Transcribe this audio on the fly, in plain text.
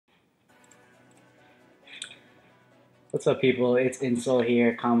What's up, people? It's Insol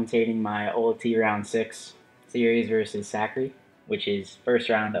here, commentating my OLT Round 6 series versus Sacri, which is first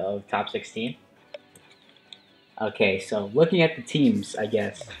round of top 16. Okay, so looking at the teams, I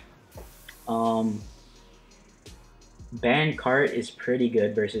guess. Um, Ban Cart is pretty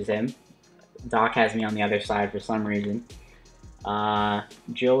good versus him. Doc has me on the other side for some reason.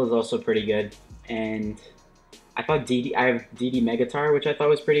 Jill is also pretty good, and I have DD Megatar, which I thought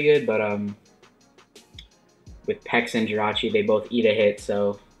was pretty good, but with Pex and Jirachi, they both eat a hit,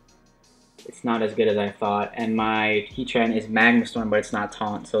 so it's not as good as I thought. And my Heatran is Magma Storm, but it's not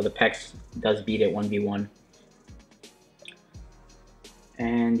Taunt, so the Pex does beat it 1v1.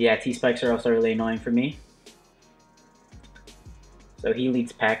 And yeah, T-Spikes are also really annoying for me. So he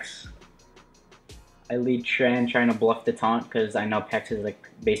leads Pex. I lead Tran, trying to bluff the taunt because I know Pex is like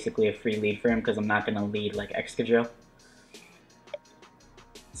basically a free lead for him because I'm not going to lead like Excadrill.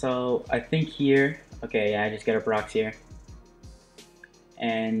 So I think here, okay, yeah, I just get a Brox here.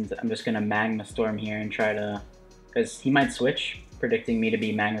 And I'm just going to Magma Storm here and try to, because he might switch, predicting me to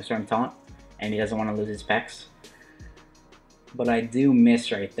be Magma Storm taunt, and he doesn't want to lose his Pex. But I do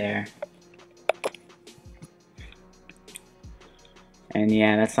miss right there. And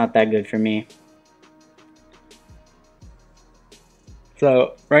yeah, that's not that good for me.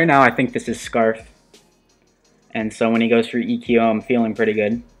 So right now I think this is Scarf. And so when he goes for EQ, I'm feeling pretty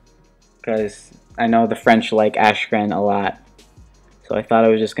good. Because I know the French like Ashgren a lot. So I thought it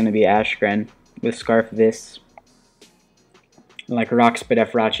was just going to be Ashgren with Scarf this. Like Rock Spit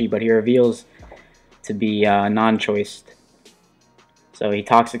Rachi, but he reveals to be non-choiced. So he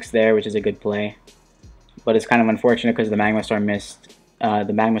Toxics there, which is a good play. But it's kind of unfortunate because the Magma Storm missed.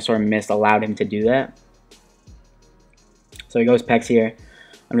 The Magma Storm missed allowed him to do that. So he goes Pex here.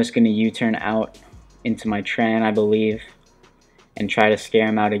 I'm just going to U-turn out into my Tran, I believe, and try to scare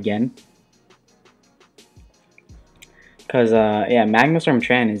him out again. Because, yeah, Magma Storm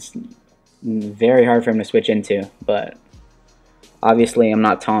Tran is very hard for him to switch into, but obviously I'm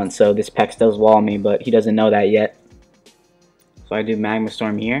not Taunt, so this Pex does wall me, but he doesn't know that yet. So I do Magma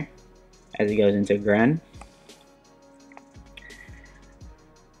Storm here as he goes into Gren.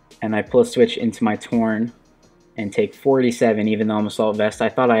 And I pull a switch into my Torn and take 47 even though I'm Assault Vest. I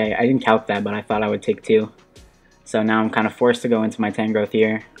thought I didn't calc that, but I thought I would take 2. So now I'm kind of forced to go into my Tangrowth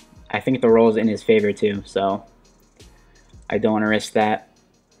here. I think the roll's in his favor too, so I don't want to risk that.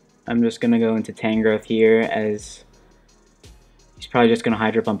 I'm just going to go into Tangrowth here as he's probably just going to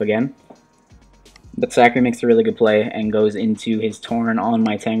Hydro Pump again. But Sacri makes a really good play and goes into his Torn on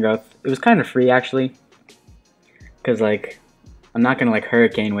my Tangrowth. It was kind of free actually, because like I'm not gonna like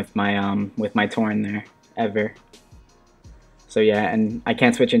Hurricane with my Torn there ever. So yeah, and I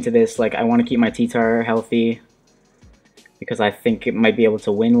can't switch into this. Like I want to keep my T-Tar healthy because I think it might be able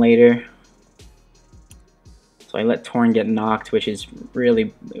to win later. So I let Torn get knocked, which is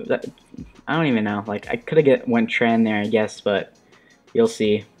really, I don't even know. Like I could have went Tran there, I guess, but you'll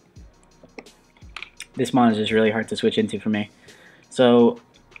see. This mon is just really hard to switch into for me. So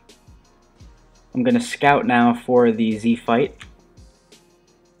I'm gonna scout now for the Z fight.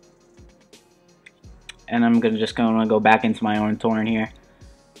 And I'm just gonna go back into my own Torn here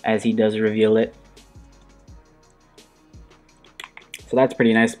as he does reveal it. So that's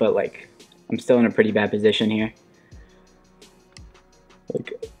pretty nice, but like I'm still in a pretty bad position here.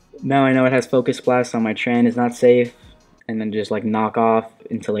 Like now I know it has Focus Blast on my Tran is not safe, and then just like knock off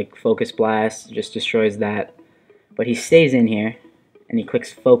into like Focus Blast, just destroys that. But he stays in here and he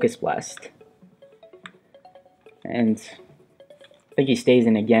clicks Focus Blast. And I think he stays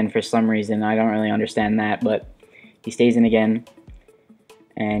in again for some reason. I don't really understand that, but he stays in again.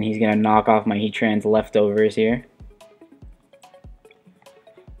 And he's going to knock off my Heatran's leftovers here.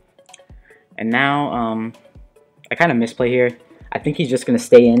 And now, I kind of misplay here. I think he's just going to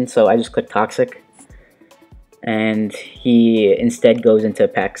stay in, so I just click Toxic. And he instead goes into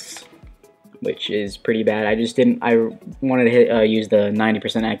Pex, which is pretty bad. I wanted to use the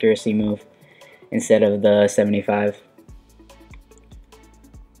 90% accuracy move instead of the 75.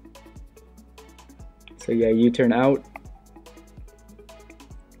 So yeah, U-turn out.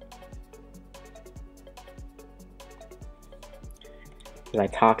 I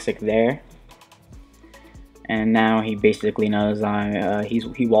Toxic there. And now he basically knows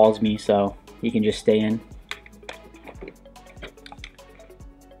he walls me, so he can just stay in.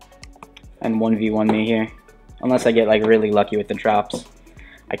 And 1v1 me here. Unless I get like really lucky with the drops.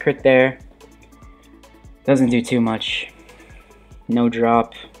 I crit there. Doesn't do too much. No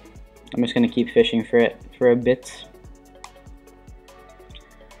drop. I'm just going to keep fishing for it for a bit.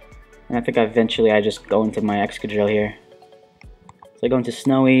 And I think eventually I just go into my Excadrill here. So I go into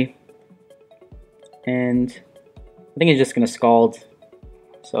Snowy. And I think he's just gonna Scald.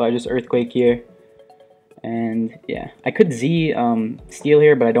 So I just Earthquake here. And yeah, I could Z Steal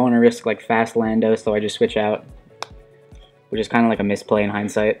here, but I don't want to risk like fast Lando, so I just switch out. Which is kind of like a misplay in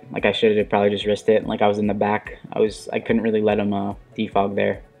hindsight. Like I should have probably just risked it. Like I was in the back. I couldn't really let him defog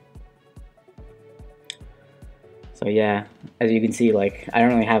there. So yeah, as you can see, like I don't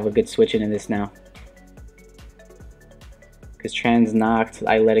really have a good switch into this now. Because Trans knocked,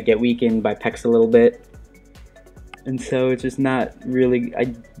 I let it get weakened by Pex a little bit. And so it's just not really, I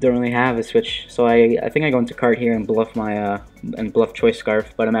don't really have a switch. So I think I go into card here and bluff my, Choice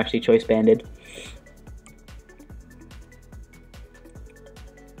Scarf, but I'm actually Choice Banded.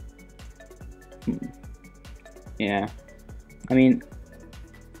 Yeah, I mean,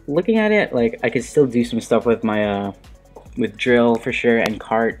 looking at it, like, I could still do some stuff with my, with Drill for sure and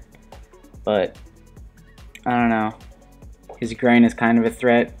Cart, but I don't know. His Grind is kind of a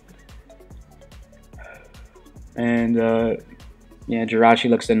threat. And, yeah, Jirachi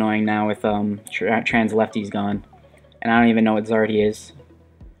looks annoying now with, Trans Lefty's gone. And I don't even know what Zard he is,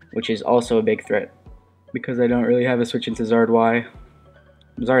 which is also a big threat, because I don't really have a switch into Zard Y.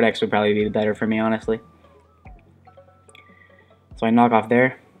 Zard X would probably be better for me, honestly. So I knock off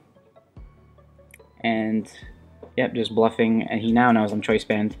there. And, yep, just bluffing. And he now knows I'm Choice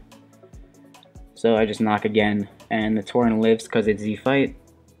Banned. So I just knock again. And the Tauren lives because it's Z-Fight.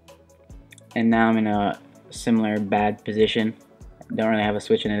 And now I'm in a similar bad position. Don't really have a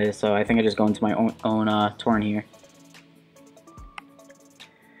switch into this, so I think I just go into my own Tauren here.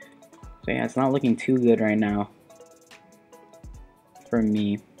 So yeah, it's not looking too good right now for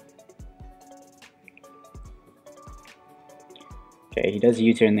me. Okay, he does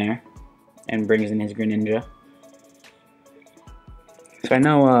U-turn there and brings in his Greninja. So I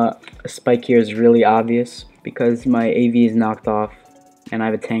know a spike here is really obvious because my AV is knocked off and I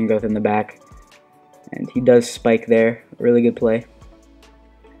have a Tangrowth in the back. And he does spike there. Really good play.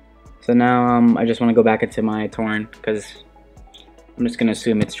 So now I just want to go back into my Tauren because I'm just going to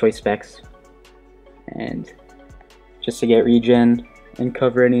assume it's Choice Specs. And just to get regen and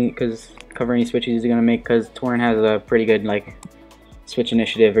cover any switches he's going to make, because Tauren has a pretty good like switch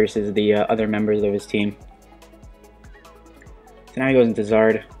initiative versus the other members of his team. So now he goes into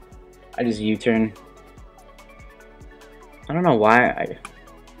Zard. I just U-turn. I don't know why.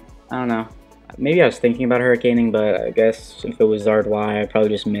 I don't know. Maybe I was thinking about Hurricaning, but I guess if it was Zard Y, I'd probably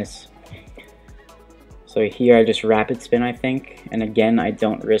just miss. So here I just Rapid Spin, I think. And again, I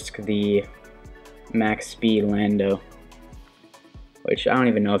don't risk the max speed Lando. Which I don't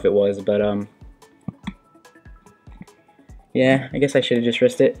even know if it was, but yeah, I guess I should have just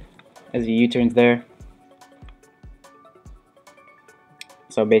risked it as he U-turns there.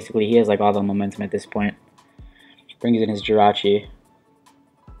 So basically he has like all the momentum at this point. Brings in his Jirachi.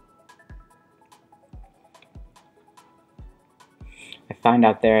 I find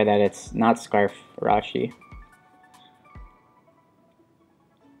out there that it's not Scarf Rachi.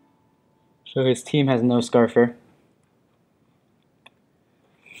 So his team has no Scarfer.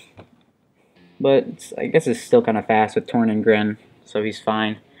 But I guess it's still kind of fast with Tauren and Gren, so he's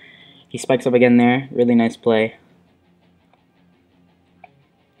fine. He spikes up again there. Really nice play.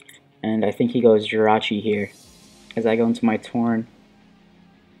 And I think he goes Jirachi here as I go into my Tauren.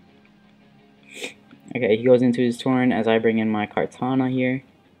 Okay, he goes into his Tauren as I bring in my Kartana here.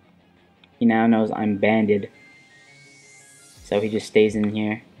 He now knows I'm banded. So he just stays in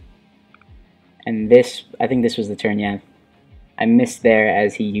here. And this, I think this was the turn, yeah. I missed there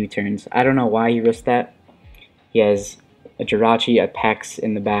as he U-turns. I don't know why he risked that. He has a Jirachi, a Pex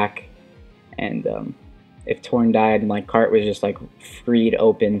in the back. And if Tauren died, my cart was just like freed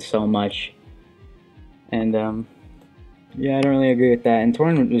open so much. And yeah, I don't really agree with that. And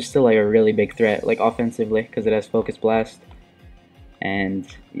Tauren was still like a really big threat, like offensively, because it has Focus Blast. And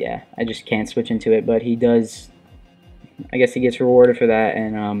yeah, I just can't switch into it, but he does. I guess he gets rewarded for that,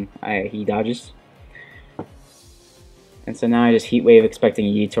 and he dodges. And so now I just Heat Wave, expecting a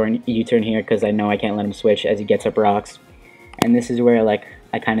U-turn here, because I know I can't let him switch as he gets up rocks. And this is where like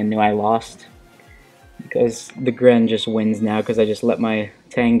I kind of knew I lost, because the Gren just wins now, because I just let my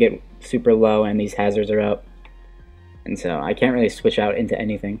Tang get super low and these hazards are up. And so I can't really switch out into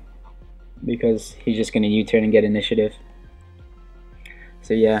anything, because he's just going to U-turn and get initiative.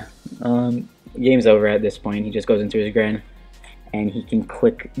 So yeah, game's over at this point. He just goes into his Gren, and he can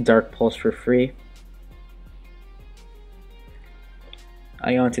click Dark Pulse for free.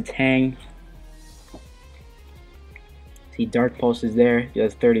 I go into Tang. See, Dark Pulse is there. He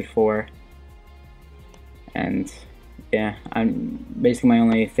does 34. And yeah, basically my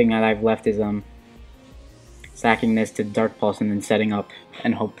only thing that I've left is sacking this to Dark Pulse and then setting up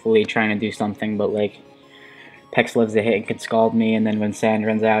and hopefully trying to do something, but like Pex loves to hit and can scald me, and then when sand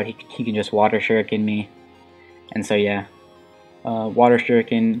runs out, he can just water shuriken me. And so yeah, water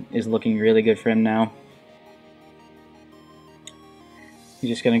shuriken is looking really good for him now. He's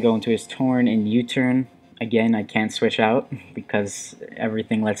just gonna go into his Torn and U-turn. Again, I can't switch out because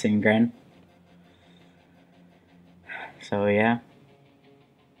everything lets in Gren. So yeah.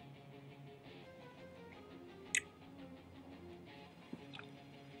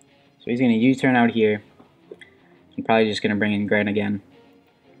 So he's going to U-turn out here. I'm probably just going to bring in Gren again.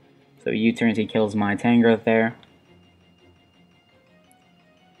 So U-turns, he kills my Tangrowth there.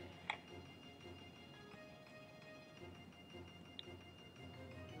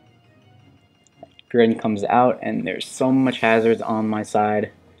 Gren comes out, and there's so much hazards on my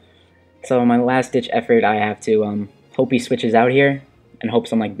side. So my last ditch effort, I have to hope he switches out here and hope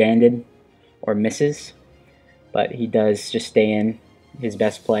some like banded or misses. But he does just stay in. His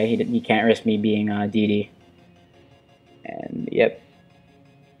best play. He can't risk me being DD. And yep.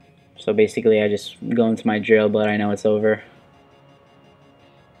 So basically I just go into my drill, but I know it's over.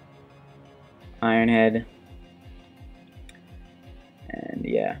 Ironhead. And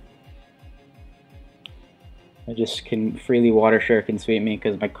yeah. I just can freely water shuriken sweep me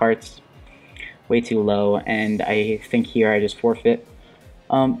because my cart's way too low, and I think here I just forfeit.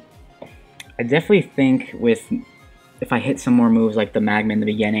 I definitely think if I hit some more moves like the Magma in the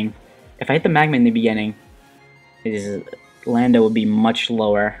beginning, if I hit the Magma in the beginning, his Lando would be much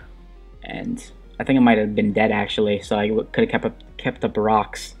lower, and I think it might have been dead actually, so I could have kept up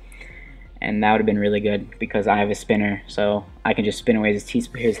rocks, and that would have been really good because I have a spinner, so I can just spin away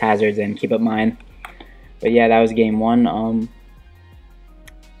his hazards and keep up mine. But yeah, that was game one.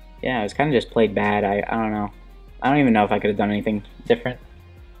 Yeah, it was kind of just played bad. I don't know. I don't even know if I could have done anything different.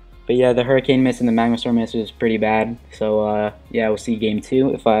 But yeah, the Hurricane miss and the Magma Storm miss was pretty bad. So yeah, we'll see game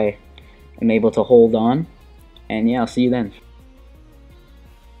two if I am able to hold on. And yeah, I'll see you then.